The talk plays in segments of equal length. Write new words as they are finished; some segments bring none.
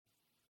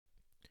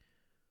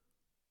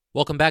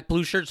Welcome back,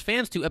 Blue Shirts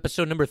fans, to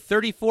episode number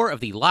 34 of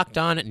the Locked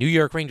On New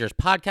York Rangers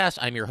podcast.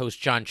 I'm your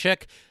host, John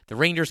Chick. The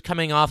Rangers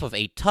coming off of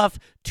a tough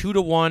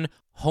 2-1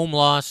 home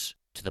loss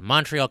to the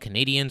Montreal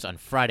Canadiens on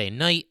Friday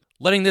night,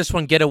 letting this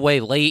one get away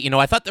late.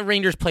 I thought the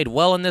Rangers played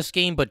well in this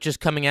game, but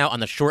just coming out on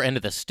the short end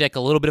of the stick. A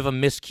little bit of a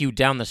miscue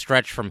down the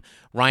stretch from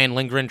Ryan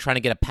Lindgren trying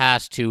to get a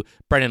pass to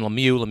Brendan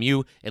Lemieux.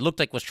 Lemieux, it looked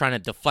like, was trying to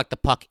deflect the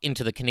puck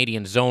into the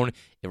Canadian zone.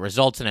 It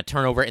results in a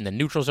turnover in the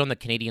neutral zone. The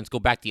Canadians go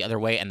back the other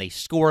way, and they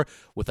score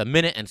with 1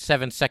 minute and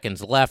 7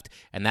 seconds left,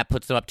 and that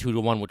puts them up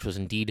 2-1, which was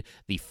indeed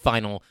the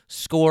final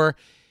score.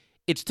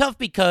 It's tough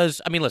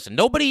because, listen,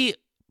 nobody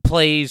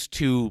plays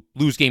to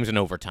lose games in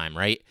overtime,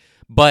 right?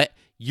 But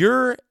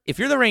if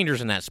you're the Rangers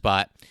in that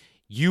spot,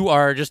 you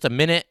are just 1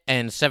 minute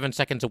and 7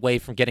 seconds away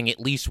from getting at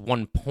least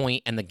 1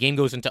 point, and the game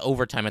goes into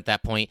overtime at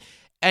that point.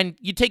 And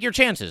you take your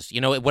chances.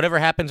 Whatever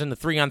happens in the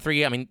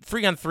 3-on-3,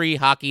 3-on-3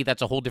 hockey,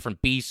 that's a whole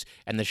different beast,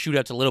 and the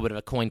shootout's a little bit of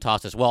a coin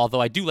toss as well, although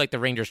I do like the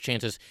Rangers'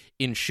 chances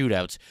in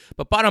shootouts.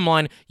 But bottom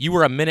line, you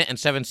were 1 minute and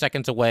 7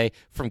 seconds away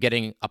from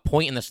getting a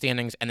point in the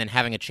standings and then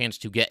having a chance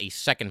to get a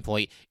second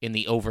point in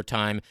the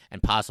overtime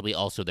and possibly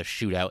also the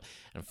shootout.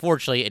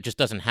 Unfortunately, it just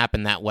doesn't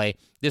happen that way.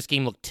 This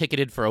game looked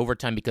ticketed for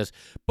overtime because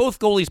both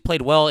goalies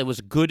played well. It was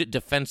a good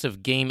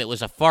defensive game. It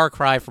was a far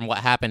cry from what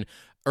happened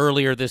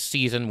earlier this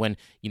season when,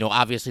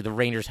 obviously the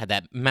Rangers had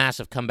that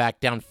massive comeback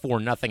down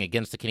 4-0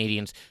 against the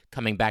Canadiens,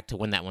 coming back to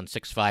win that one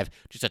 6-5.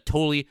 Just a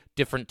totally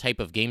different type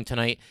of game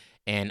tonight.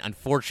 And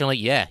unfortunately,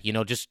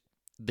 just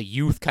the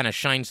youth kind of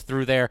shines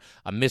through there.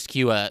 A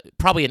miscue,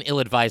 probably an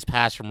ill-advised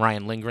pass from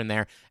Ryan Lindgren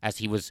there as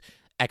he was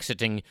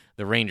exiting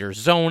the Rangers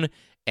zone,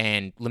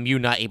 and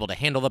Lemieux not able to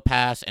handle the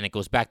pass, and it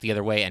goes back the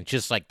other way. And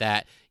just like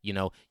that,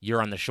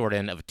 you're on the short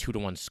end of a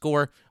 2-1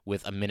 score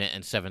with 1 minute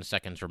and 7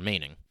 seconds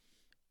remaining.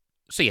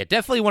 So yeah,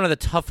 definitely one of the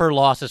tougher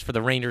losses for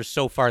the Rangers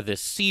so far this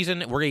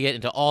season. We're going to get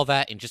into all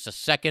that in just a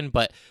second,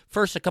 but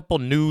first, a couple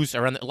news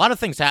around a lot of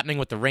things happening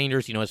with the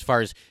Rangers, as far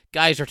as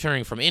guys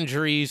returning from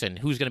injuries and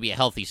who's going to be a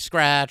healthy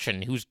scratch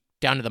and who's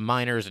down to the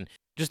minors and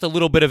just a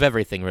little bit of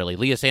everything, really.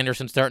 Lias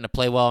Andersson starting to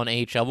play well in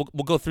AHL.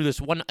 We'll go through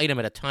this one item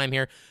at a time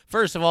here.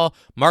 First of all,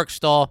 Marc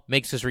Staal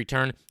makes his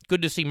return.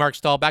 Good to see Marc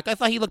Staal back. I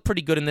thought he looked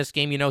pretty good in this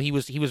game. He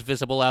was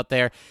visible out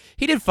there.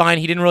 He did fine.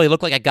 He didn't really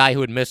look like a guy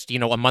who had missed,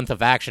 a month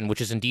of action,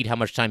 which is indeed how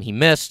much time he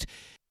missed.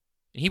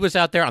 He was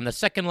out there on the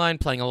second line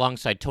playing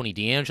alongside Tony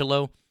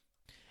DeAngelo.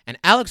 And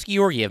Alex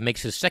Georgiev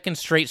makes his second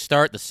straight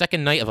start, the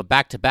second night of a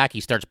back-to-back. He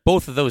starts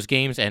both of those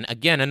games, and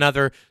again,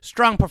 another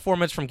strong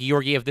performance from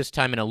Georgiev, this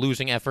time in a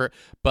losing effort.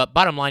 But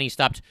bottom line, he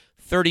stopped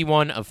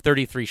 31 of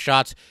 33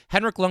 shots.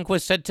 Henrik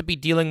Lundqvist said to be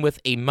dealing with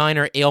a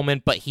minor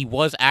ailment, but he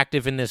was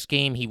active in this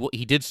game.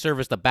 He did serve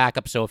as the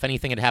backup, so if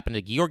anything had happened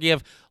to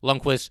Georgiev,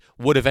 Lundqvist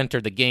would have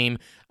entered the game.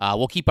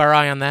 We'll keep our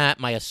eye on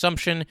that. My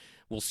assumption,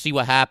 we'll see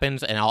what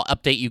happens, and I'll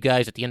update you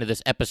guys at the end of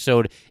this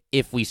episode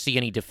if we see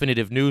any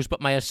definitive news.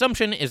 But my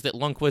assumption is that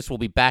Lundqvist will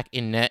be back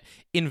in net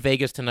in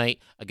Vegas tonight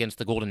against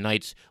the Golden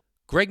Knights.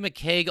 Greg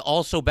McKegg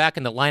also back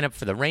in the lineup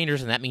for the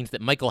Rangers, and that means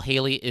that Michael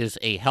Haley is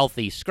a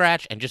healthy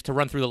scratch. And just to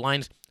run through the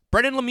lines,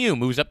 Brendan Lemieux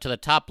moves up to the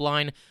top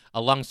line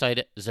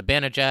alongside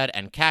Zibanejad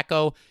and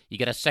Kakko. You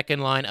get a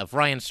second line of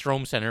Ryan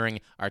Strome centering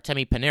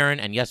Artemi Panarin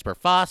and Jesper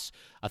Foss.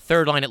 A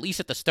third line, at least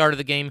at the start of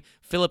the game,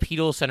 Philip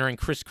Hedl centering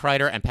Chris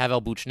Kreider and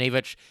Pavel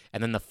Buchnevich.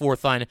 And then the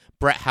fourth line,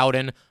 Brett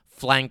Howden,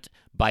 flanked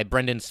by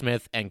Brendan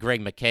Smith and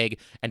Greg McKegg.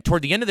 And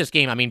toward the end of this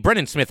game,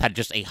 Brendan Smith had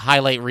just a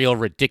highlight reel,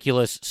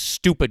 ridiculous,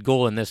 stupid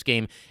goal in this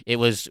game. It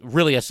was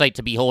really a sight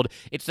to behold.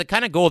 It's the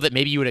kind of goal that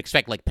maybe you would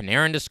expect like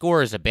Panarin to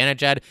score as a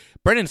Zibanejad.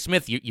 Brendan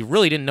Smith, you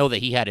really didn't know that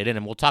he had it in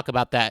him. We'll talk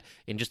about that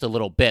in just a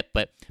little bit.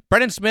 But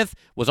Brendan Smith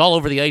was all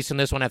over the ice in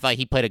this one. I thought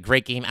he played a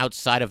great game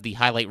outside of the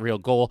highlight reel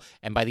goal.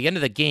 And by the end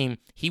of the game,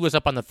 he was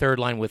up on the third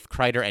line with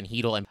Kreider and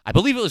Hedl. And I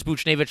believe it was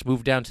Buchnevich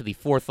moved down to the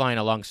fourth line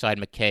alongside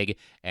McKegg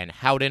and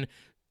Howden.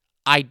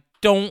 I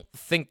don't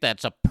think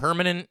that's a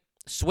permanent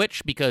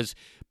switch because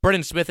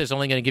Brendan Smith is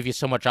only going to give you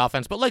so much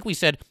offense. But like we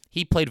said,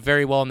 he played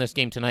very well in this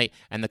game tonight,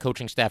 and the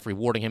coaching staff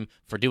rewarding him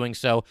for doing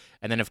so.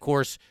 And then, of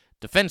course,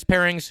 defense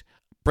pairings,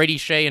 Brady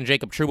Shea and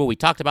Jacob Trouba. We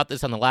talked about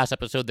this on the last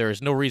episode. There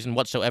is no reason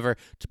whatsoever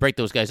to break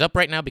those guys up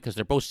right now because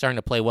they're both starting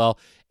to play well,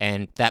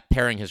 and that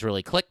pairing has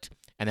really clicked.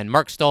 And then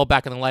Marc Staal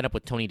back in the lineup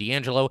with Tony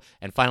DeAngelo,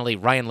 and finally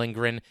Ryan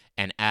Lindgren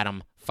and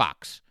Adam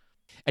Fox.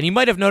 And you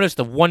might have noticed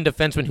the one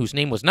defenseman whose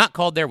name was not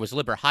called there was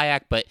Libor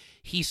Hajek, but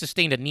he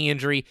sustained a knee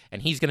injury,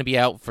 and he's going to be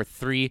out for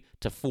 3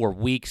 to 4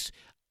 weeks.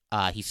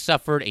 He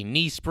suffered a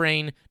knee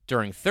sprain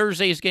during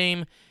Thursday's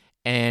game,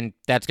 and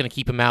that's going to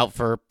keep him out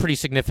for a pretty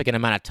significant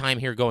amount of time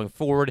here going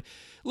forward.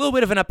 A little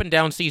bit of an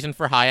up-and-down season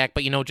for Hajek,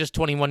 but, just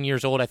 21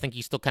 years old. I think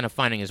he's still kind of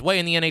finding his way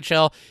in the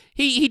NHL.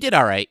 He did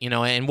all right,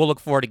 and we'll look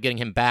forward to getting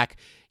him back.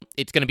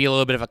 It's going to be a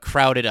little bit of a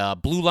crowded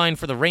blue line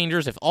for the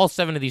Rangers. If all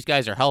 7 of these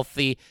guys are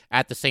healthy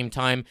at the same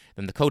time,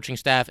 then the coaching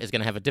staff is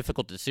going to have a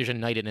difficult decision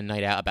night in and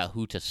night out about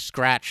who to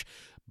scratch.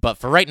 But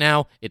for right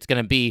now, it's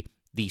going to be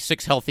the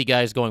 6 healthy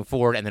guys going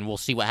forward, and then we'll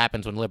see what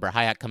happens when Libor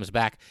Hajek comes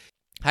back.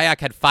 Hayek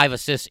had 5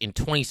 assists in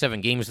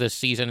 27 games this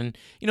season. And,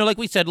 like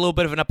we said, a little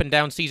bit of an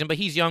up-and-down season, but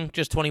he's young,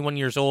 just 21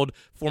 years old,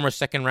 former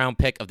second-round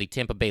pick of the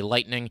Tampa Bay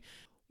Lightning.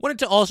 Wanted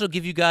to also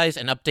give you guys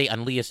an update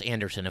on Lias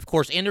Andersson. Of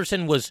course,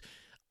 Andersson was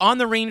on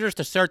the Rangers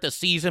to start the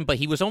season, but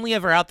he was only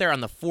ever out there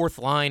on the fourth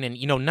line and,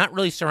 not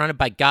really surrounded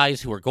by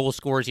guys who are goal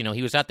scorers.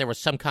 He was out there with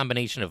some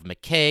combination of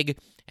McKegg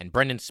and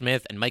Brendan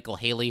Smith and Michael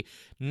Haley.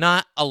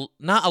 Not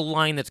a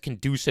line that's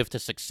conducive to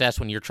success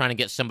when you're trying to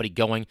get somebody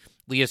going.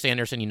 Lias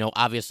Andersson,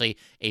 obviously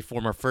a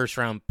former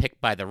first-round pick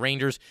by the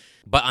Rangers.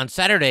 But on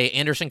Saturday,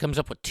 Andersson comes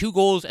up with 2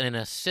 goals and an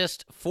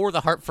assist for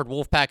the Hartford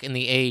Wolfpack in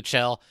the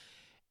AHL.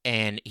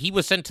 And he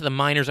was sent to the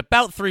minors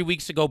about 3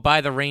 weeks ago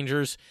by the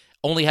Rangers.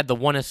 Only had the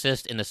 1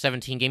 assist in the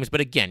 17 games.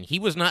 But again, he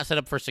was not set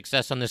up for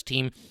success on this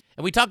team.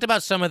 And we talked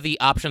about some of the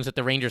options that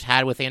the Rangers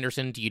had with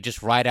Andersson. Do you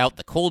just ride out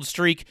the cold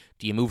streak?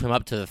 Do you move him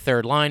up to the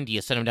third line? Do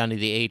you send him down to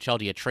the AHL?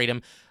 Do you trade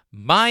him?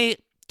 My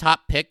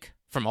top pick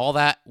from all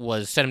that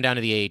was send him down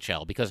to the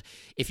AHL. Because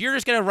if you're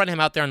just going to run him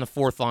out there on the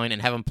fourth line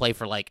and have him play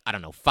for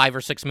 5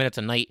 or 6 minutes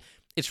a night,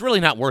 it's really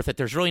not worth it.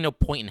 There's really no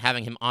point in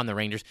having him on the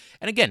Rangers.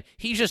 And again,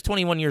 he's just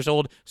 21 years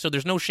old, so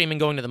there's no shame in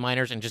going to the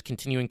minors and just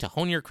continuing to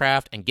hone your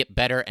craft and get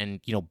better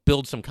and,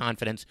 build some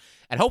confidence.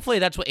 And hopefully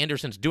that's what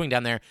Andersson's doing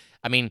down there.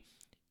 I mean,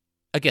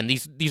 again,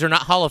 these are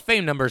not Hall of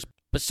Fame numbers,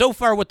 but so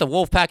far with the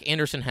Wolfpack,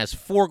 Andersson has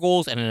 4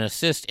 goals and an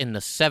assist in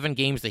the 7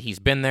 games that he's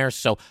been there.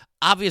 So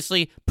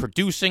obviously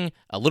producing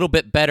a little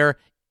bit better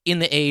in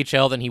the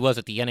AHL than he was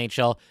at the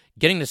NHL,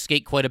 getting to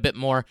skate quite a bit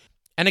more.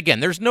 And again,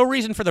 there's no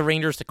reason for the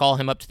Rangers to call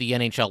him up to the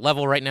NHL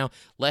level right now.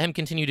 Let him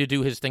continue to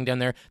do his thing down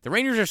there. The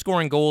Rangers are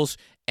scoring goals,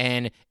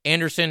 and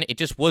Andersson, it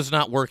just was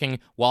not working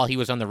while he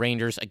was on the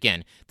Rangers.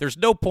 Again, there's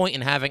no point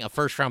in having a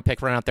first-round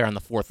pick run out there on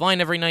the fourth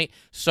line every night.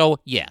 So,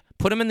 yeah,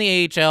 put him in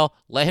the AHL,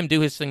 let him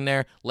do his thing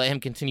there, let him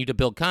continue to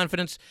build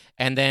confidence,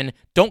 and then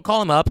don't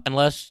call him up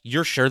unless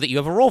you're sure that you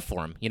have a role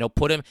for him.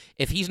 Put him,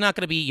 if he's not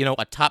going to be,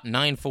 a top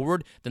 9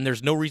 forward, then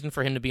there's no reason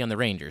for him to be on the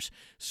Rangers.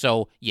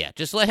 So, yeah,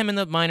 just let him in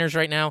the minors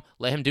right now,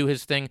 let him do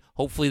his thing.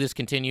 Hopefully this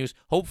continues.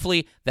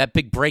 Hopefully that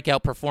big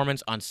breakout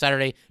performance on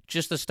Saturday,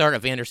 just the start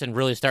of Andersson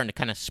really starting to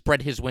kind of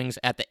spread his wings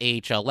at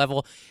the AHL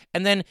level.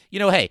 And then,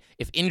 hey,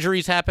 if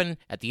injuries happen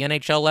at the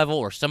NHL level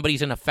or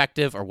somebody's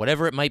ineffective or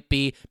whatever it might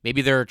be,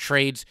 maybe there are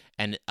trades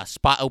and a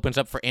spot opens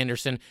up for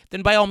Andersson,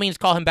 then by all means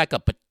call him back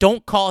up. But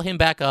don't call him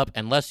back up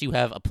unless you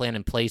have a plan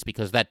in place,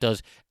 because that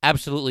does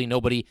absolutely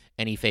nobody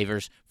any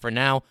favors. For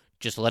now,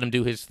 just let him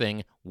do his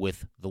thing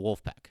with the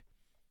Wolfpack.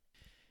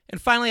 And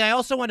finally, I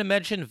also want to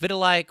mention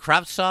Vitaly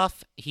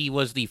Kravtsov. He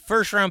was the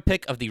first-round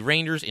pick of the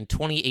Rangers in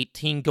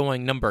 2018,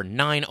 going number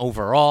 9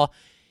 overall.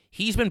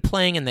 He's been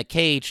playing in the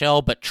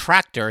KHL, but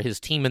Tractor, his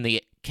team in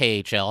the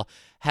KHL,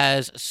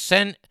 has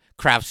sent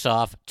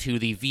Kravtsov to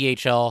the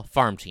VHL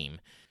farm team.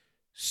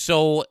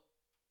 So,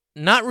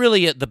 not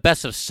really the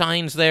best of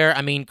signs there.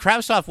 I mean,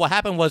 Kravtsov, what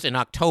happened was in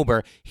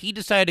October, he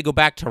decided to go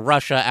back to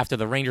Russia after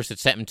the Rangers had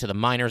sent him to the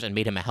minors and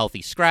made him a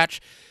healthy scratch.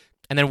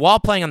 And then while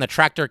playing on the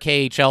Tractor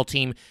KHL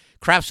team,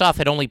 Kravtsov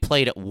had only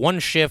played 1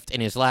 shift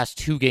in his last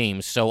 2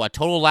 games, so a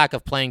total lack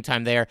of playing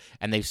time there,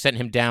 and they've sent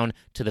him down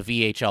to the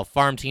VHL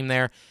farm team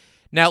there.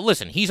 Now,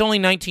 listen, he's only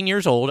 19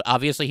 years old.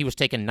 Obviously, he was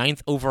taken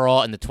 9th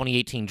overall in the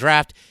 2018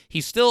 draft.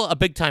 He's still a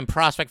big-time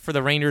prospect for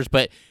the Rangers,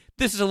 but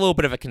this is a little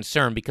bit of a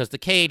concern because the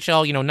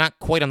KHL, not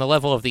quite on the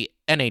level of the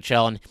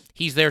NHL, and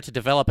he's there to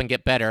develop and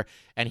get better,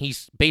 and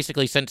he's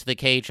basically sent to the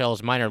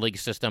KHL's minor league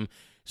system.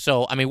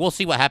 So, I mean, we'll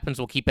see what happens.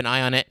 We'll keep an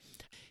eye on it.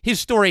 His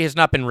story has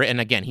not been written.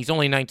 Again, he's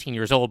only 19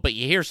 years old, but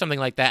you hear something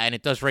like that, and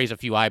it does raise a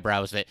few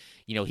eyebrows that,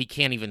 he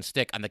can't even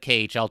stick on the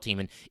KHL team.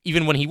 And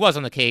even when he was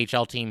on the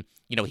KHL team,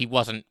 he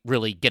wasn't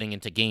really getting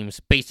into games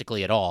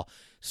basically at all.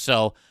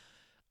 So,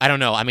 I don't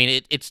know. I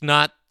mean, it's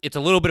a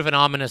little bit of an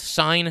ominous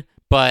sign,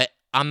 but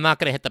I'm not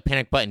going to hit the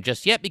panic button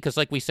just yet because,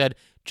 like we said,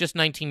 just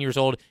 19 years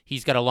old,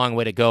 he's got a long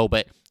way to go.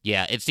 But,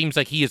 yeah, it seems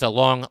like he is a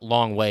long,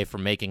 long way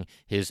from making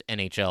his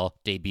NHL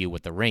debut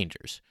with the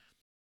Rangers.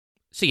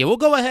 So, yeah, we'll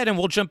go ahead and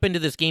we'll jump into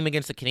this game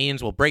against the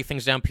Canadiens. We'll break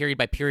things down period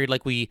by period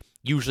like we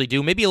usually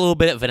do. Maybe a little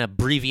bit of an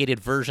abbreviated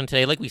version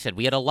today. Like we said,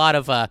 we had a lot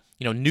of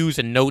news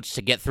and notes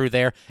to get through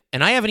there.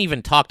 And I haven't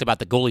even talked about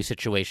the goalie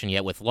situation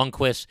yet with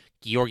Lundqvist,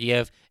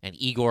 Georgiev, and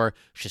Igor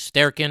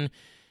Shesterkin.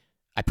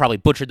 I probably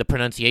butchered the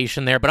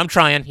pronunciation there, but I'm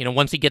trying.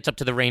 Once he gets up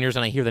to the Rangers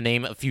and I hear the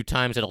name a few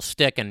times, it'll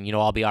stick and,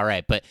 I'll be all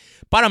right. But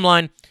bottom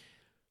line,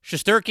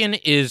 Shesterkin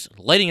is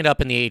lighting it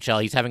up in the AHL.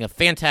 He's having a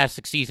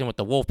fantastic season with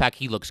the Wolfpack.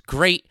 He looks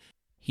great.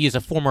 He is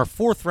a former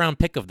 4th-round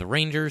pick of the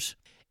Rangers,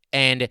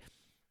 and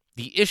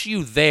the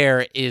issue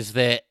there is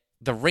that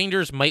the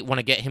Rangers might want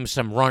to get him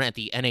some run at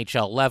the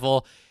NHL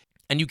level,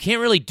 and you can't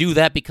really do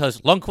that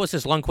because Lundqvist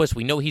is Lundqvist.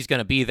 We know he's going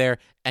to be there,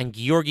 and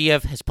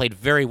Georgiev has played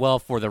very well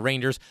for the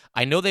Rangers.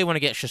 I know they want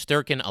to get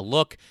Shesterkin a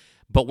look,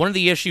 but one of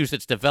the issues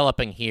that's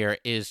developing here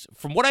is,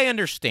 from what I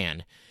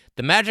understand,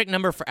 the magic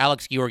number for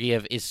Alex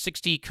Georgiev is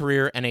 60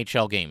 career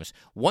NHL games.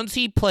 Once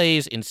he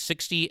plays in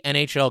 60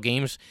 NHL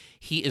games,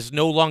 he is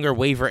no longer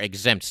waiver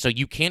exempt, so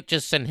you can't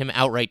just send him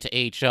outright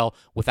to AHL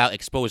without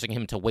exposing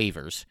him to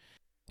waivers.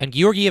 And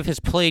Georgiev has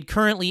played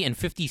currently in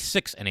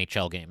 56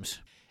 NHL games.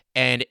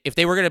 And if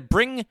they were going to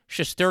bring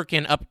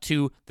Shesterkin up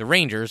to the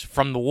Rangers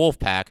from the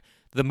Wolfpack,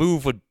 the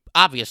move would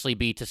obviously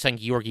be to send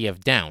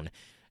Georgiev down.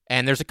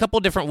 And there's a couple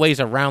different ways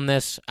around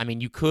this. I mean,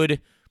 you could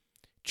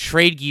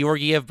trade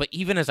Georgiev, but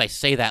even as I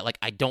say that, like,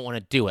 I don't want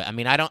to do it. I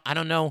mean, I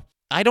don't know.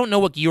 I don't know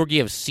what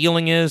Georgiev's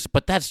ceiling is,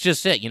 but that's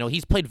just it. You know,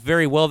 he's played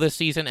very well this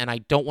season, and I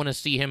don't want to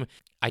see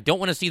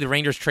the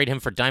Rangers trade him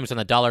for dimes on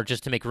the dollar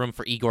just to make room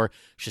for Igor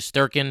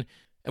Shesterkin.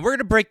 And we're going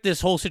to break this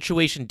whole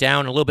situation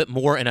down a little bit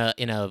more in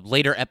a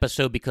later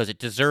episode because it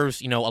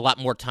deserves, you know, a lot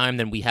more time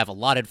than we have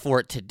allotted for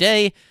it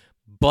today.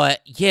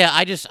 But yeah,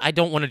 I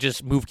don't want to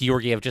just move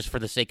Georgiev just for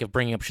the sake of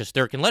bringing up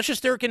Shesterkin. Let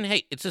Shesterkin,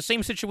 hey, it's the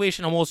same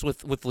situation almost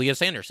with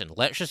Lias Andersson.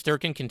 Let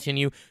Shesterkin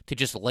continue to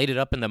just light it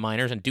up in the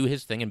minors and do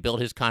his thing and build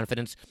his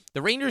confidence.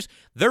 The Rangers,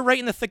 they're right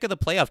in the thick of the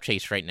playoff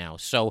chase right now.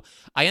 So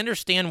I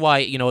understand why,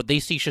 you know, they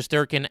see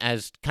Shesterkin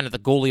as kind of the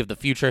goalie of the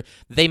future.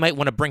 They might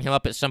want to bring him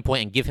up at some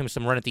point and give him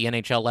some run at the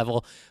NHL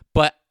level.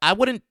 But I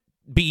wouldn't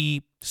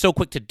be so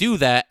quick to do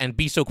that and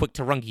be so quick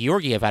to run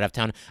Georgiev out of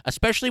town,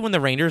 especially when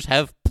the Rangers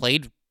have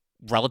played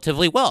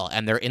relatively well,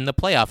 and they're in the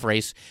playoff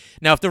race.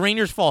 Now, if the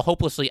Rangers fall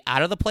hopelessly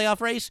out of the playoff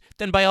race,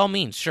 then by all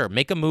means, sure,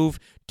 make a move,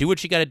 do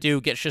what you got to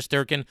do, get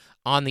Shesterkin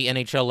on the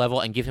NHL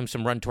level, and give him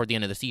some run toward the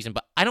end of the season.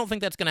 But I don't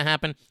think that's going to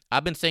happen.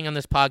 I've been saying on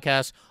this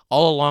podcast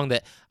all along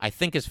that I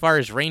think as far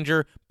as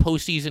Ranger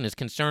postseason is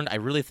concerned, I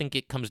really think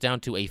it comes down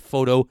to a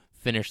photo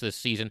finish this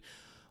season.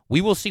 We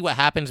will see what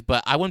happens,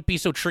 but I wouldn't be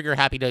so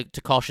trigger-happy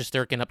to call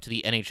Shesterkin up to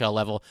the NHL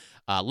level.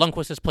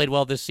 Lundqvist has played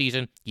well this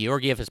season.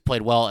 Georgiev has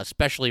played well,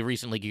 especially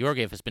recently.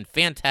 Georgiev has been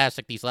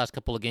fantastic these last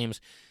couple of games.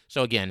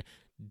 So again,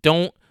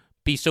 don't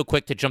be so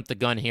quick to jump the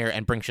gun here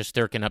and bring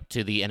Shesterkin up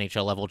to the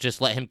NHL level. Just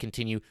let him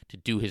continue to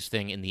do his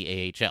thing in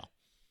the AHL.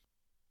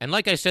 And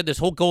like I said, this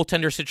whole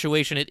goaltender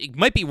situation, it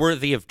might be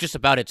worthy of just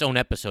about its own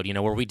episode, you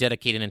know, where we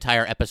dedicate an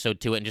entire episode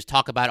to it and just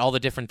talk about all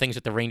the different things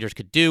that the Rangers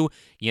could do.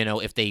 You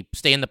know, if they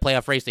stay in the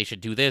playoff race, they should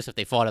do this. If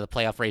they fall out of the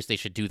playoff race, they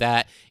should do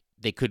that.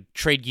 They could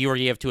trade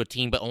Georgiev to a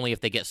team, but only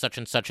if they get such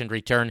and such in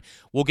return.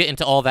 We'll get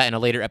into all that in a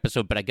later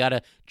episode, but I got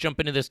to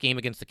jump into this game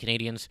against the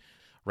Canadiens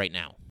right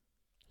now.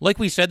 Like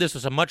we said, this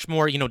was a much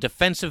more,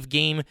 defensive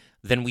game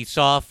than we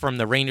saw from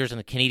the Rangers and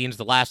the Canadiens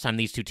the last time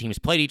these two teams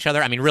played each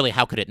other. I mean, really,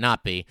 how could it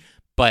not be?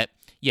 But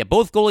yeah,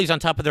 both goalies on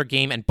top of their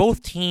game, and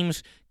both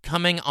teams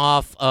coming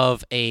off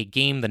of a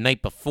game the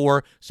night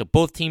before. So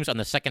both teams on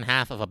the second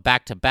half of a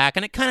back-to-back,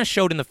 and it kind of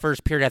showed in the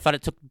first period. I thought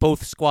it took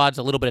both squads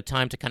a little bit of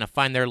time to kind of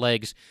find their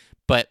legs,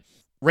 but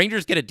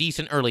Rangers get a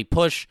decent early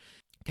push.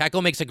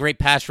 Kakko makes a great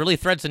pass, really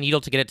threads the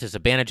needle to get it to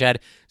Zibanejad.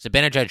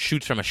 Zibanejad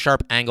shoots from a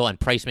sharp angle, and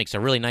Price makes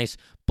a really nice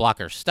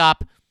blocker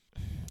stop.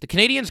 The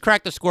Canadiens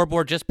crack the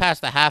scoreboard just past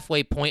the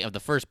halfway point of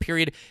the first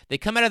period. They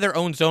come out of their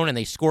own zone and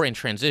they score in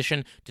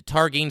transition.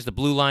 Tatar gains the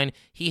blue line.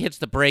 He hits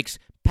the brakes,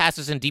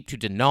 passes in deep to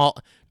Denault.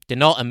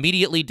 Denault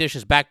immediately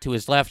dishes back to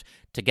his left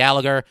to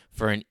Gallagher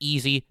for an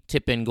easy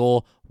tip-in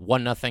goal,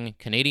 1-0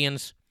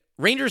 Canadiens.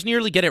 Rangers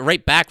nearly get it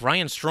right back.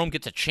 Ryan Strome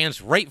gets a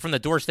chance right from the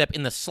doorstep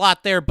in the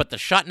slot there, but the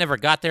shot never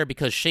got there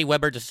because Shea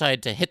Weber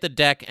decided to hit the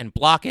deck and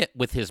block it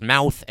with his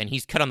mouth, and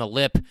he's cut on the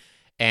lip.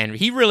 And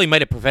he really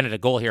might have prevented a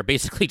goal here,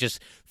 basically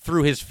just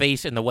threw his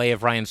face in the way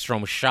of Ryan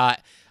Strome's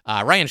shot.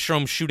 Ryan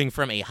Strome shooting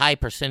from a high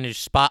percentage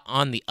spot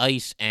on the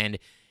ice, and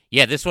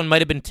yeah, this one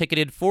might have been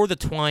ticketed for the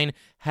twine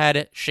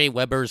had Shea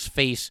Weber's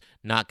face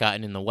not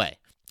gotten in the way.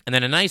 And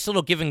then a nice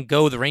little give and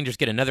go. The Rangers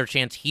get another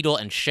chance, Hedl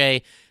and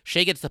Shea.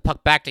 Shea gets the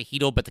puck back to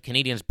Hedl, but the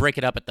Canadiens break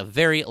it up at the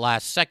very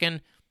last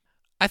second.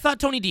 I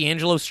thought Tony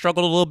DeAngelo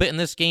struggled a little bit in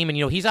this game, and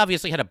he's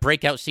obviously had a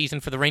breakout season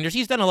for the Rangers.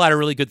 He's done a lot of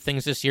really good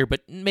things this year,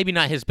 but maybe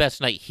not his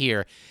best night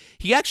here.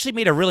 He actually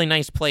made a really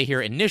nice play here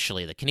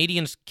initially. The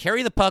Canadiens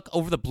carry the puck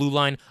over the blue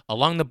line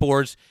along the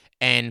boards,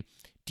 and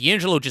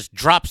DeAngelo just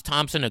drops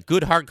Thompson, a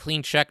good hard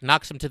clean check,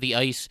 knocks him to the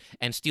ice,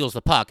 and steals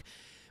the puck.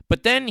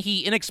 But then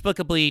he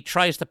inexplicably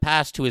tries to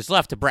pass to his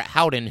left to Brett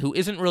Howden, who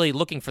isn't really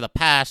looking for the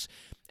pass.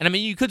 And I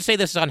mean, you could say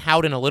this is on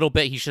Howden a little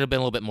bit. He should have been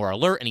a little bit more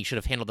alert, and he should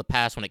have handled the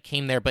pass when it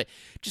came there. But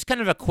just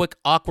kind of a quick,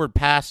 awkward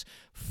pass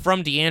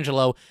from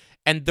DeAngelo.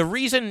 And the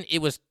reason it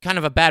was kind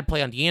of a bad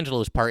play on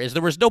DeAngelo's part is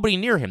there was nobody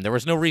near him. There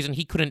was no reason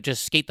he couldn't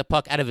just skate the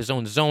puck out of his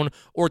own zone,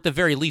 or at the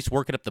very least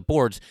work it up the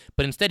boards.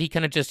 But instead, he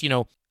kind of just,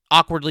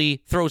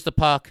 awkwardly throws the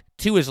puck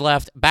to his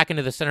left, back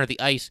into the center of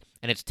the ice,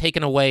 and it's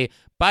taken away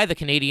by the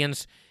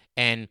Canadiens.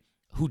 And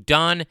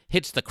Hudon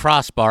hits the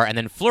crossbar, and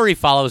then Fleury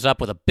follows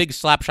up with a big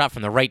slap shot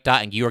from the right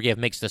dot, and Georgiev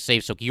makes the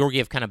save, so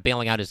Georgiev kind of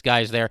bailing out his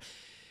guys there.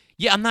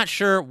 Yeah, I'm not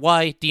sure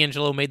why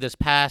DeAngelo made this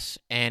pass,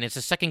 and it's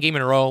the second game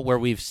in a row where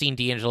we've seen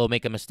DeAngelo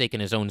make a mistake in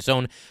his own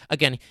zone.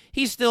 Again,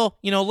 he's still,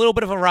 a little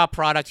bit of a raw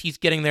product. He's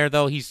getting there,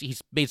 though.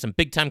 He's made some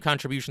big-time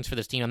contributions for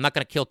this team. I'm not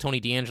going to kill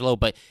Tony DeAngelo,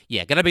 but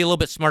yeah, got to be a little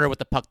bit smarter with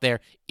the puck there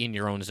in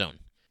your own zone.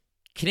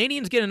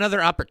 Canadiens get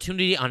another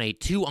opportunity on a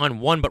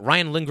 2-on-1, but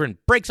Ryan Lindgren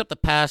breaks up the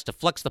pass to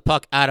flex the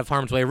puck out of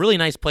harm's way. Really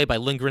nice play by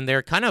Lindgren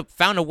there. Kind of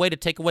found a way to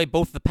take away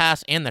both the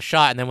pass and the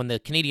shot, and then when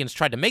the Canadiens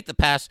tried to make the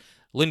pass,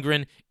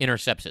 Lindgren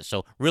intercepts it.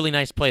 So really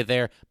nice play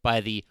there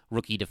by the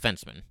rookie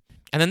defenseman.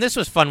 And then this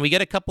was fun. We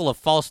get a couple of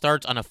false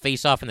starts on a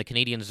face-off in the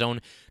Canadian zone.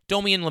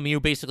 Domi and Lemieux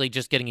basically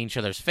just getting each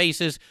other's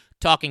faces,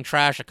 talking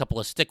trash, a couple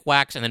of stick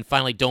whacks, and then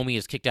finally Domi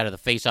is kicked out of the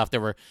face-off. There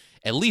were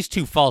at least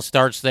 2 false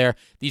starts there.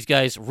 These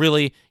guys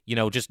really,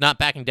 just not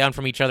backing down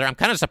from each other. I'm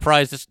kind of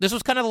surprised. This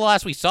was kind of the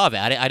last we saw of it.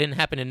 I didn't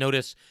happen to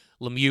notice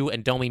Lemieux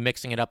and Domi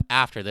mixing it up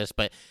after this,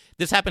 but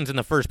this happens in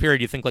the first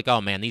period. You think like, oh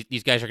man,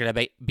 these guys are going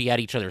to be at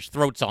each other's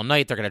throats all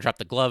night. They're going to drop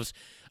the gloves.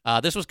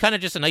 This was kind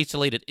of just an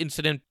isolated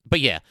incident, but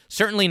yeah,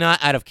 certainly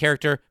not out of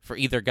character for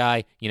either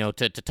guy,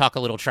 to talk a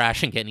little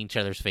trash and get in each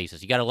other's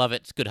faces. You got to love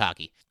it. It's good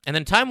hockey. And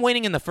then time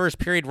waning in the first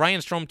period,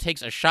 Ryan Strome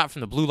takes a shot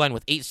from the blue line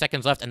with 8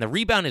 seconds left, and the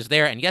rebound is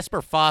there, and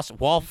Jesper Foss,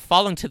 while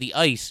falling to the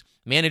ice,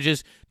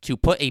 manages to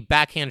put a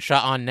backhand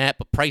shot on net,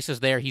 but Price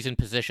is there. He's in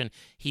position.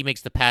 He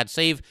makes the pad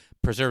save,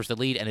 preserves the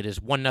lead, and it is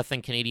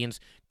 1-0 Canadiens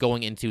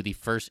going into the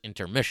first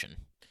intermission.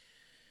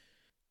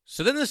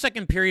 So then the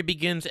second period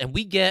begins, and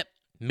we get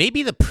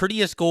maybe the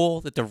prettiest goal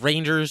that the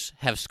Rangers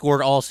have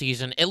scored all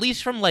season, at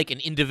least from like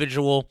an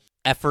individual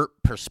effort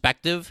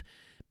perspective,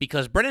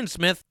 because Brendan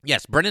Smith,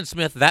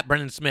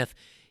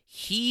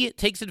 he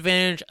takes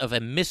advantage of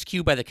a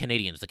miscue by the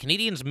Canadiens. The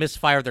Canadiens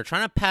misfire. They're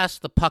trying to pass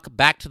the puck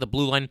back to the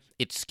blue line.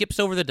 It skips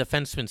over the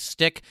defenseman's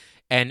stick,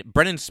 and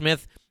Brendan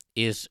Smith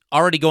is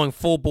already going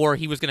full bore.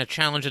 He was going to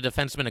challenge a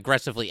defenseman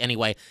aggressively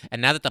anyway,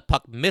 and now that the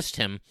puck missed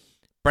him,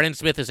 Brendan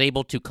Smith is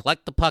able to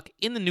collect the puck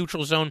in the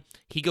neutral zone.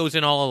 He goes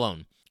in all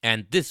alone.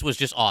 And this was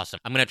just awesome.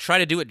 I'm going to try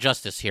to do it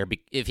justice here.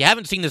 If you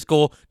haven't seen this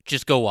goal,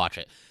 just go watch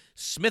it.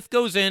 Smith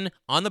goes in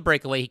on the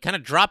breakaway. He kind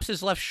of drops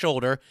his left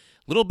shoulder, a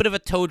little bit of a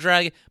toe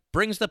drag,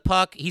 brings the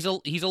puck. He's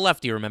a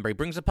lefty, remember. He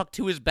brings the puck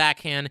to his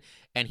backhand,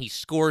 and he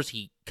scores.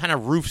 He kind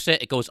of roofs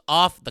it. It goes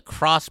off the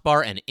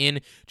crossbar and in.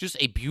 Just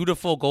a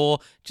beautiful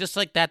goal. Just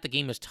like that, the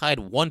game is tied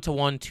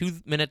 1-1, 2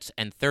 minutes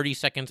and 30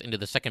 seconds into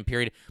the second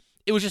period.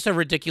 It was just a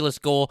ridiculous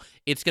goal.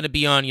 It's going to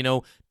be on,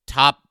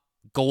 top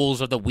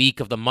goals of the week,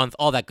 of the month,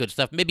 all that good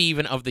stuff, maybe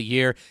even of the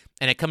year,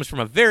 and it comes from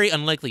a very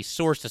unlikely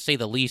source, to say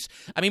the least.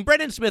 I mean,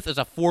 Brendan Smith is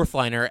a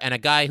fourth-liner and a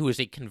guy who is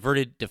a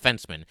converted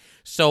defenseman.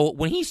 So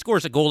when he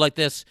scores a goal like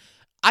this,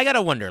 I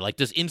gotta wonder, like,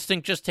 does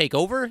instinct just take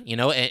over,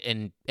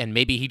 and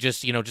maybe he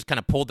just, just kind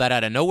of pulled that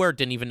out of nowhere,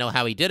 didn't even know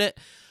how he did it?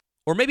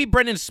 Or maybe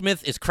Brendan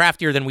Smith is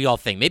craftier than we all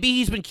think. Maybe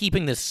he's been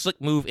keeping this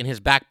slick move in his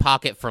back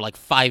pocket for like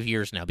 5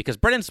 years now, because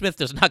Brendan Smith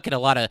does not get a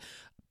lot of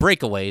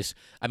breakaways.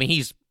 I mean,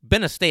 he's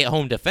been a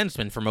stay-at-home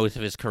defenseman for most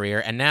of his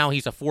career, and now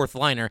he's a fourth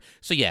liner.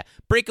 So yeah,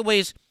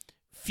 breakaways,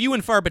 few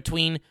and far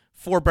between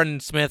for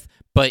Brendan Smith,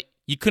 but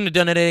you couldn't have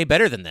done it any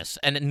better than this.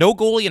 And no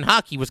goalie in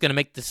hockey was going to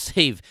make this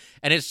save.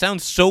 And it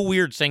sounds so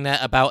weird saying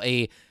that about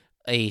a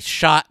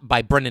shot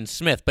by Brendan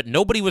Smith, but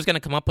nobody was going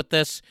to come up with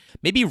this.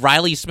 Maybe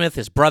Riley Smith,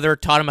 his brother,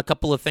 taught him a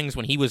couple of things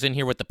when he was in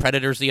here with the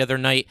Predators the other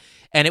night,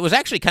 and it was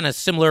actually kind of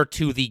similar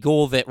to the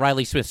goal that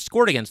Riley Smith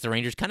scored against the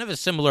Rangers, kind of a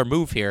similar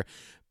move here.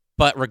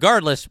 But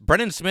regardless,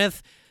 Brendan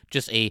Smith,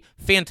 just a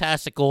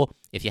fantastic goal.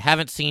 If you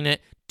haven't seen it,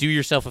 do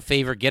yourself a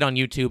favor, get on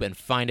YouTube and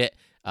find it.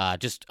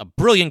 Just a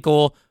brilliant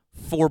goal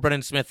for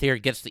Brendan Smith here.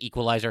 Gets the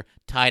equalizer,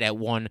 tied at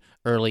 1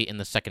 early in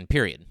the second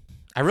period.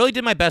 I really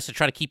did my best to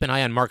try to keep an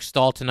eye on Marc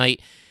Staal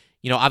tonight.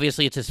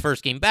 Obviously it's his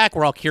first game back.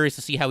 We're all curious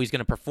to see how he's going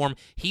to perform.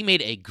 He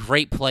made a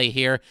great play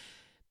here.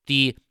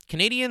 The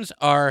Canadiens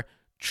are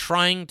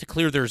trying to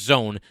clear their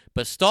zone,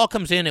 but Staal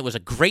comes in. It was a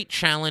great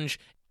challenge,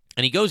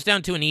 and he goes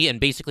down to a knee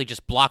and basically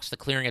just blocks the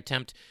clearing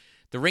attempt.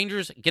 The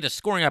Rangers get a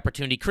scoring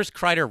opportunity. Chris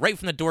Kreider right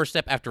from the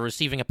doorstep after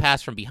receiving a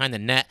pass from behind the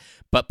net,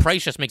 but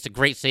Price just makes a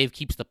great save,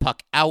 keeps the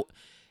puck out.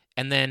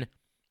 And then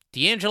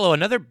DeAngelo,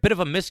 another bit of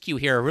a miscue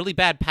here, a really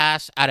bad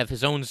pass out of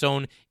his own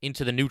zone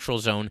into the neutral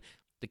zone.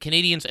 The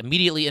Canadiens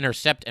immediately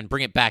intercept and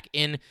bring it back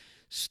in.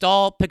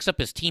 Staal picks up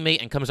his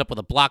teammate and comes up with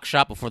a block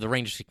shot before the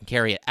Rangers can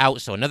carry it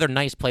out. So another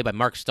nice play by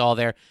Marc Staal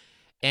there.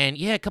 And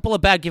yeah, a couple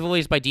of bad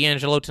giveaways by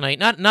DeAngelo tonight.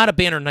 Not a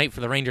banner night for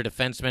the Ranger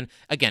defenseman.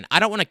 Again, I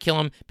don't want to kill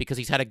him because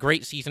he's had a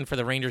great season for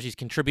the Rangers. He's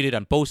contributed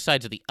on both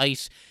sides of the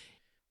ice.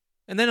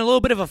 And then a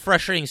little bit of a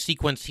frustrating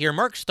sequence here.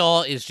 Marc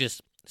Staal is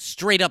just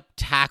straight up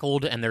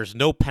tackled and there's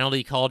no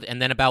penalty called.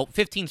 And then about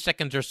 15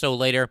 seconds or so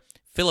later,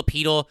 Filip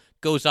Chytil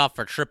goes off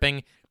for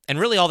tripping. And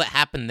really all that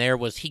happened there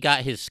was he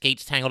got his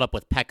skates tangled up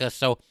with Pekka.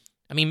 So,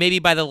 I mean, maybe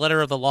by the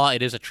letter of the law,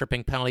 it is a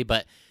tripping penalty.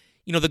 But,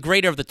 the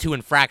greater of the two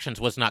infractions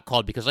was not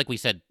called because, like we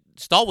said,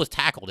 Staal was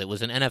tackled. It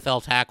was an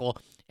NFL tackle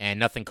and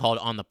nothing called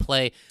on the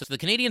play. So the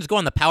Canadiens go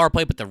on the power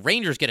play, but the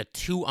Rangers get a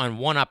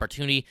 2-on-1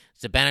 opportunity.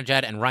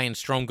 Zibanejad and Ryan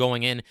Strome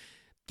going in.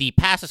 The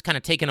pass is kind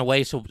of taken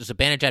away, so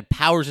Zibanejad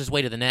powers his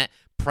way to the net.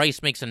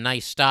 Price makes a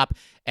nice stop,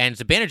 and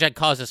Zibanejad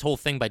caused this whole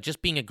thing by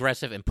just being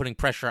aggressive and putting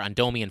pressure on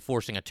Domi and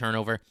forcing a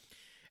turnover.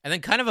 And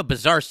then kind of a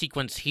bizarre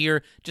sequence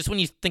here. Just when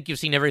you think you've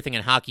seen everything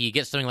in hockey, you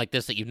get something like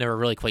this that you've never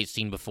really quite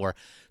seen before.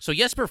 So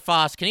Jesper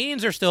Foss,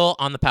 Canadiens are still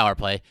on the power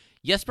play.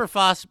 Jesper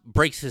Foss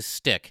breaks his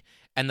stick,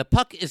 and the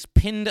puck is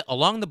pinned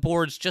along the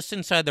boards just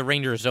inside the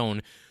Ranger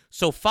zone.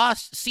 So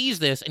Foss sees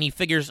this, and he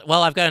figures,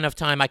 well, I've got enough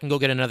time. I can go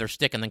get another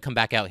stick and then come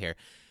back out here.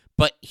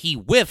 But he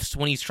whiffs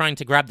when he's trying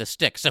to grab the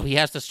stick, so he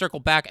has to circle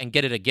back and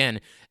get it again.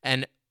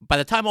 And by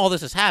the time all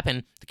this has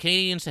happened, the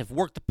Canadians have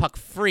worked the puck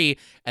free,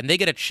 and they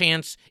get a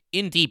chance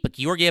in deep. But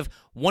Georgiev,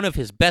 one of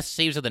his best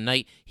saves of the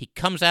night, he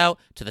comes out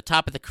to the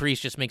top of the crease,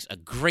 just makes a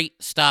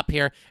great stop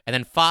here, and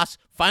then Foss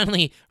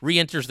finally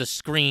re-enters the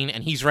screen,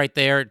 and he's right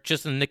there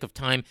just in the nick of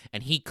time,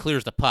 and he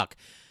clears the puck.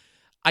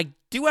 I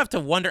do have to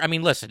wonder, I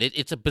mean, listen,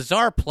 it's a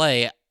bizarre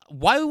play.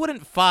 Why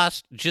wouldn't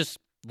Foss just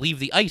leave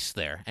the ice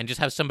there and just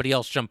have somebody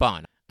else jump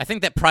on? I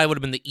think that probably would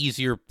have been the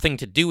easier thing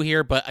to do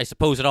here, but I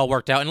suppose it all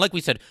worked out. And like we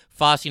said,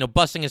 Foss,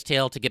 busting his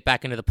tail to get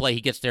back into the play.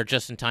 He gets there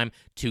just in time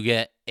to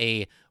get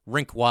a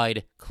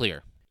rink-wide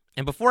clear.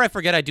 And before I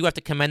forget, I do have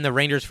to commend the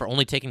Rangers for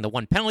only taking the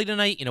one penalty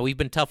tonight. We've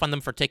been tough on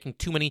them for taking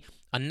too many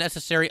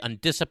unnecessary,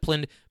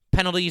 undisciplined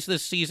penalties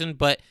this season,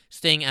 but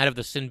staying out of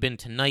the sin bin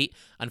tonight.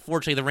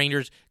 Unfortunately, the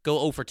Rangers go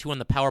 0 for 2 on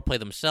the power play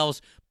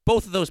themselves.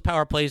 Both of those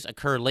power plays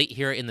occur late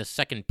here in the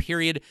second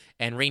period,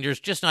 and Rangers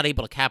just not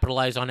able to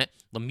capitalize on it.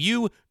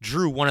 Lemieux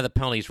drew one of the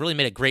penalties, really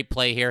made a great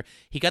play here.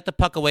 He got the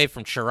puck away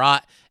from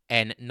Sherratt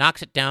and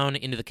knocks it down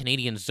into the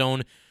Canadian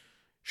zone.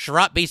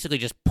 Sherratt basically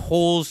just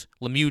pulls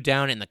Lemieux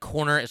down in the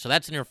corner, so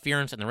that's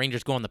interference, and the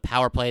Rangers go on the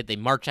power play. They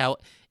march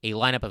out a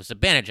lineup of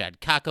Zibanejad,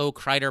 Kakko,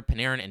 Kreider,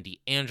 Panarin, and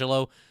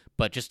DeAngelo,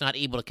 but just not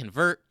able to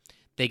convert.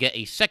 They get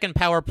a second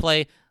power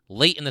play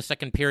late in the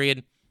second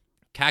period.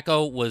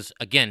 Kakko was,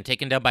 again,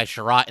 taken down by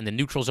Sherratt in the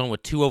neutral zone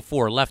with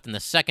 2:04 left in the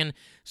second,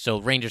 so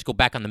Rangers go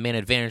back on the man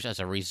advantage as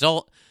a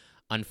result.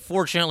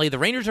 Unfortunately, the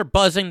Rangers are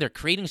buzzing. They're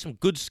creating some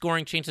good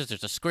scoring chances.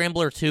 There's a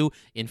scrambler or two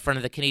in front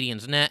of the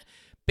Canadiens' net.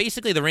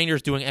 Basically, the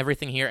Rangers doing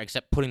everything here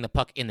except putting the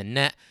puck in the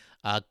net.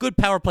 Good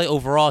power play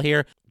overall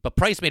here, but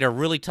Price made a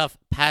really tough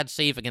pad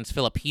save against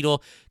Philip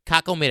Hedl.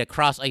 Kakko made a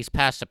cross-ice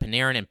pass to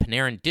Panarin, and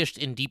Panarin dished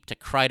in deep to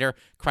Kreider.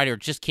 Kreider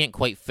just can't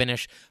quite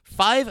finish.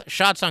 5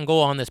 shots on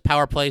goal on this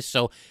power play,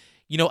 so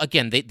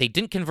again, they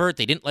didn't convert.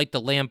 They didn't light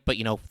the lamp, but,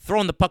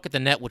 throwing the puck at the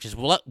net, which is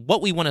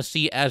what we want to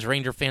see as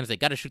Ranger fans. They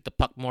got to shoot the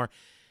puck more.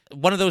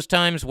 One of those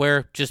times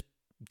where just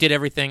did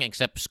everything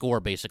except score,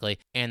 basically.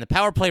 And the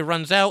power play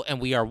runs out,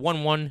 and we are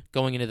 1-1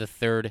 going into the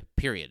third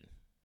period.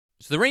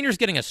 So the Rangers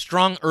getting a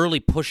strong early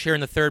push here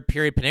in the third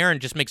period. Panarin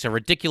just makes a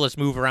ridiculous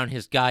move around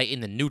his guy in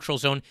the neutral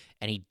zone,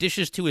 and he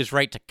dishes to his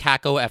right to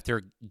Kakko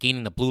after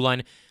gaining the blue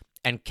line.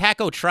 And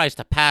Kakko tries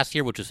to pass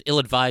here, which was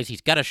ill-advised.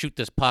 He's got to shoot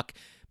this puck.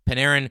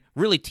 Panarin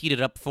really teed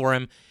it up for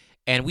him.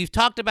 And we've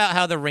talked about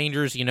how the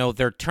Rangers,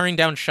 they're turning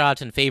down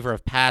shots in favor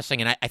of passing.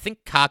 And I think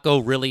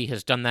Kakko really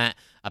has done that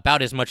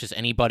about as much as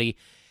anybody.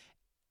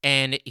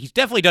 And he's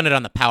definitely done it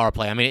on the power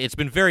play. I mean, it's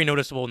been very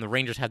noticeable when the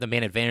Rangers have the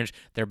man advantage.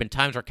 There have been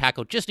times where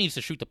Kakko just needs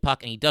to shoot the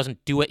puck, and he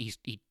doesn't do it.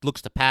 He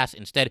looks to pass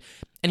instead.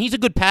 And he's a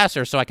good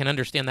passer, so I can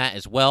understand that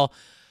as well.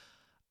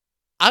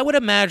 I would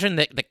imagine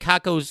that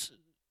Kakko's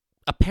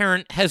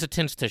apparent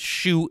hesitance to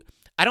shoot,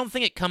 I don't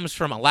think it comes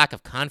from a lack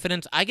of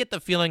confidence. I get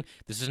the feeling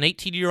this is an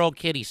 18-year-old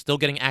kid. He's still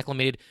getting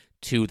acclimated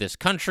to this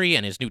country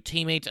and his new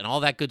teammates and all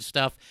that good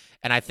stuff.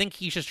 And I think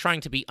he's just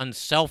trying to be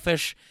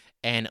unselfish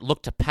and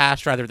look to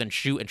pass rather than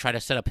shoot and try to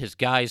set up his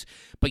guys.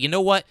 But you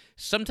know what?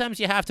 Sometimes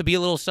you have to be a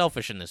little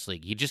selfish in this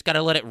league. You just got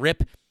to let it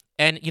rip.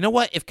 And you know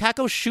what? If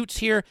Kakko shoots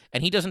here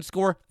and he doesn't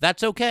score,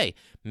 that's okay.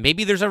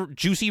 Maybe there's a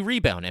juicy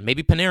rebound, and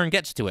maybe Panarin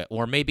gets to it,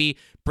 or maybe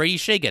Brady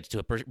Shea gets to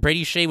it.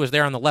 Brady Shea was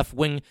there on the left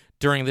wing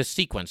during this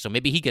sequence, so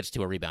maybe he gets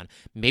to a rebound.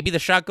 Maybe the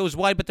shot goes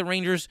wide, but the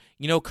Rangers,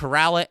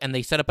 corral it, and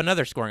they set up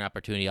another scoring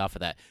opportunity off of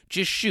that.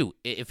 Just shoot.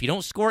 If you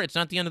don't score, it's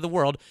not the end of the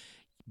world.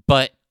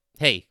 But,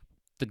 hey,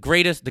 the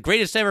greatest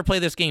to ever play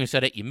this game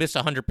said it. You miss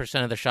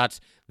 100% of the shots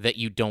that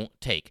you don't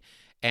take.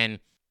 And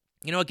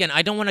again,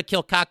 I don't want to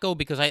kill Kakko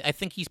because I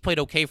think he's played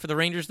okay for the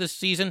Rangers this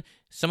season.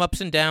 Some ups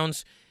and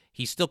downs.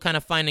 He's still kind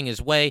of finding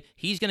his way.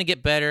 He's going to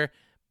get better.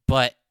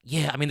 But,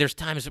 yeah, I mean, there's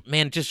times,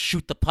 man, just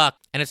shoot the puck.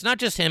 And it's not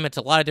just him. It's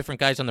a lot of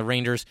different guys on the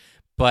Rangers.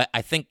 But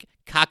I think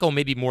Kakko,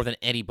 maybe more than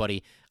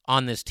anybody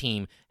on this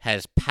team,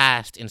 has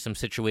passed in some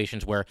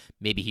situations where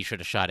maybe he should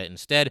have shot it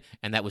instead.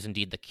 And that was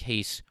indeed the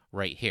case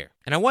right here.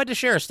 And I wanted to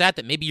share a stat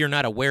that maybe you're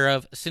not aware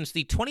of. Since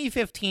the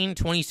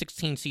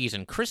 2015-2016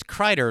 season, Chris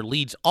Kreider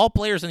leads all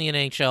players in the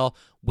NHL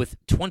with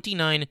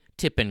 29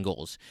 tip-in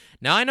goals.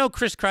 Now, I know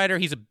Chris Kreider,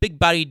 he's a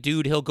big-bodied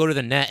dude. He'll go to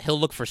the net. He'll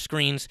look for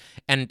screens.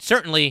 And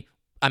certainly,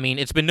 I mean,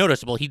 it's been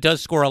noticeable. He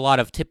does score a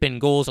lot of tip-in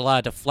goals, a lot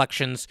of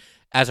deflections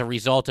as a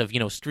result of,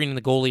 screening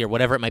the goalie or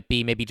whatever it might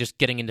be, maybe just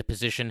getting into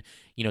position,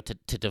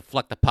 to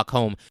deflect the puck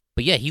home.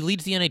 But yeah, he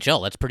leads the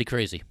NHL. That's pretty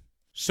crazy.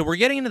 So we're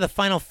getting into the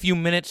final few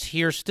minutes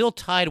here, still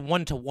tied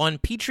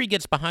 1-1. Petrie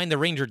gets behind the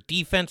Ranger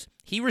defense.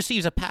 He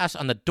receives a pass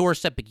on the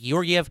doorstep of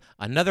Georgiev,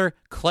 another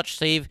clutch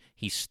save.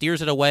 He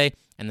steers it away,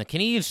 and the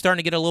Canadiens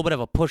starting to get a little bit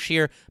of a push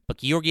here, but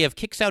Georgiev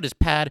kicks out his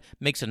pad,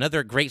 makes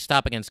another great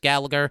stop against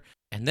Gallagher,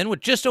 and then with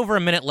just over a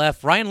minute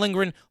left, Ryan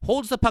Lindgren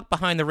holds the puck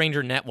behind the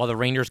Ranger net while the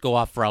Rangers go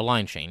off for a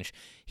line change.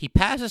 He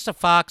passes to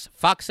Fox.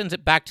 Fox sends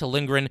it back to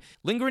Lindgren.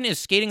 Lindgren is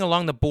skating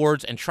along the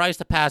boards and tries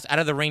to pass out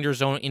of the Ranger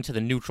zone into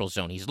the neutral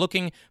zone. He's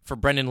looking for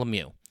Brendan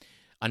Lemieux.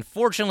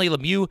 Unfortunately,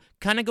 Lemieux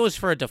kind of goes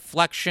for a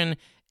deflection,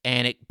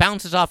 and it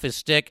bounces off his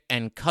stick,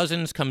 and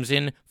Cousins comes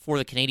in for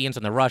the Canadians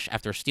on the rush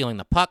after stealing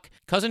the puck.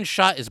 Cousins'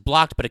 shot is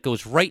blocked, but it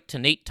goes right to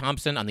Nate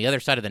Thompson on the other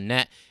side of the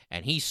net,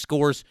 and he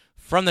scores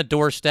from the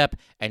doorstep,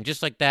 and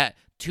just like that,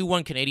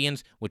 2-1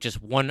 Canadians with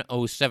just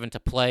 1:07 to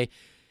play.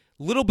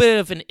 Little bit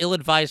of an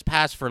ill-advised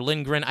pass for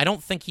Lindgren. I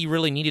don't think he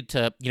really needed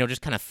to,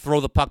 just kind of throw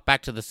the puck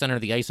back to the center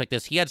of the ice like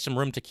this. He had some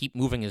room to keep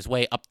moving his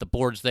way up the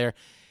boards there.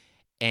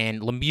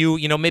 And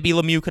Lemieux, maybe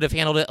Lemieux could have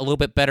handled it a little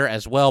bit better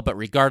as well, but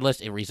regardless,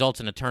 it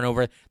results in a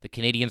turnover. The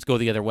Canadians go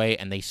the other way,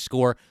 and they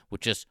score with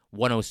just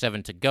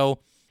 1:07 to go.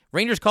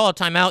 Rangers call a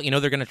timeout.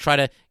 They're going to try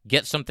to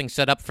get something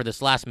set up for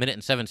this last minute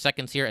and 7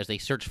 seconds here as they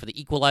search for the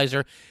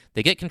equalizer.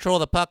 They get control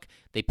of the puck.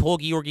 They pull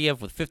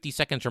Georgiev with 50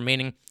 seconds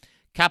remaining.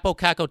 Kaapo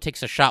Kakko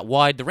takes a shot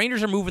wide. The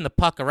Rangers are moving the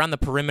puck around the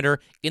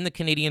perimeter in the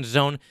Canadian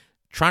zone,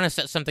 trying to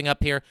set something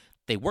up here.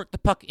 They work the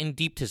puck in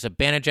deep to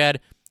Zibanejad.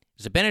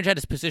 Zibanejad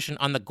is positioned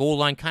on the goal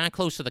line, kind of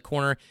close to the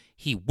corner.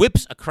 He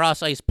whips a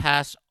cross-ice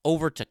pass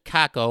over to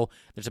Kakko.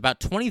 There's about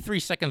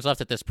 23 seconds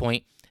left at this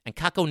point, and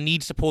Kakko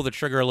needs to pull the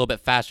trigger a little bit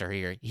faster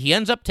here. He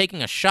ends up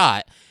taking a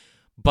shot,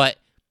 but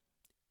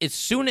as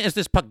soon as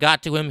this puck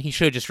got to him, he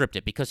should have just ripped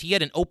it because he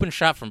had an open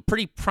shot from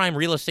pretty prime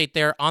real estate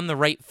there on the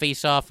right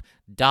face-off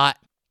dot.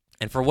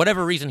 And for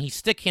whatever reason, he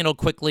stick-handled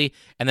quickly,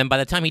 and then by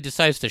the time he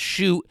decides to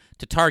shoot,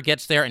 Tatar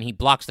gets there, and he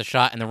blocks the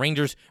shot, and the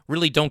Rangers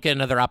really don't get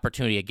another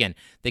opportunity again.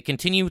 They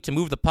continue to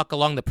move the puck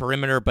along the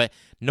perimeter, but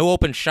no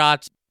open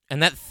shots,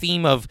 and that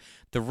theme of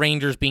the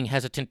Rangers being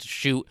hesitant to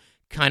shoot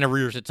kind of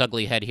rears its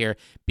ugly head here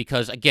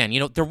because, again,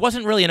 there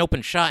wasn't really an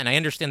open shot, and I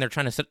understand they're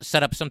trying to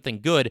set up something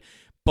good,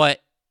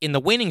 but in the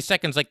waning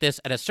seconds like this,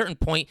 at a certain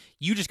point,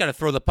 you just got to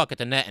throw the puck at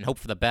the net and hope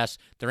for the best.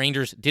 The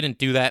Rangers didn't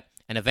do that.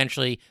 And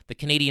eventually, the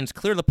Canadians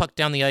clear the puck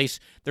down the ice.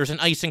 There's an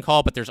icing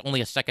call, but there's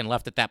only a second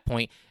left at that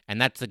point, and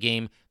that's the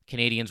game.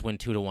 Canadians win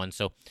 2-1.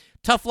 So,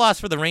 tough loss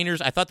for the Rangers.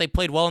 I thought they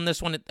played well in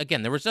this one.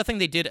 Again, there was nothing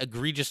they did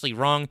egregiously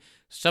wrong.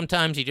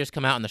 Sometimes you just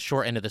come out on the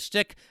short end of the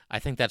stick. I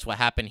think that's what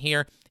happened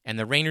here. And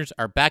the Rangers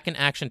are back in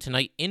action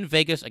tonight in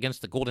Vegas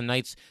against the Golden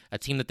Knights, a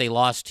team that they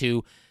lost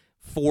to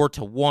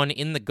 4-1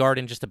 in the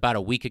Garden just about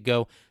a week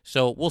ago.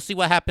 So, we'll see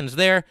what happens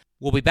there.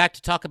 We'll be back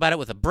to talk about it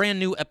with a brand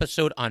new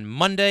episode on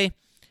Monday.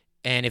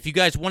 And if you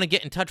guys want to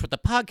get in touch with the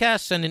podcast,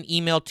 send an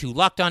email to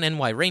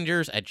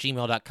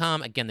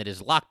lockedonnyrangers@gmail.com. Again, that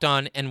is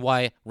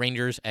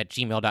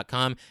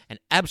lockedonnyrangers@gmail.com. And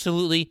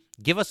absolutely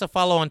give us a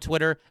follow on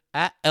Twitter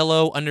at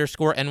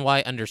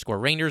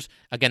 @LO_NY_Rangers.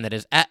 Again, that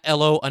is at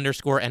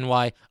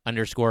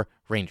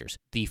 @LO_NY_Rangers.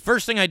 The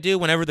first thing I do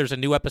whenever there's a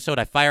new episode,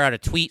 I fire out a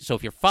tweet. So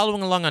if you're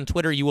following along on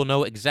Twitter, you will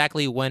know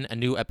exactly when a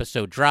new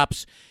episode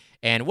drops.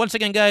 And once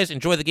again, guys,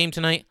 enjoy the game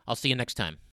tonight. I'll see you next time.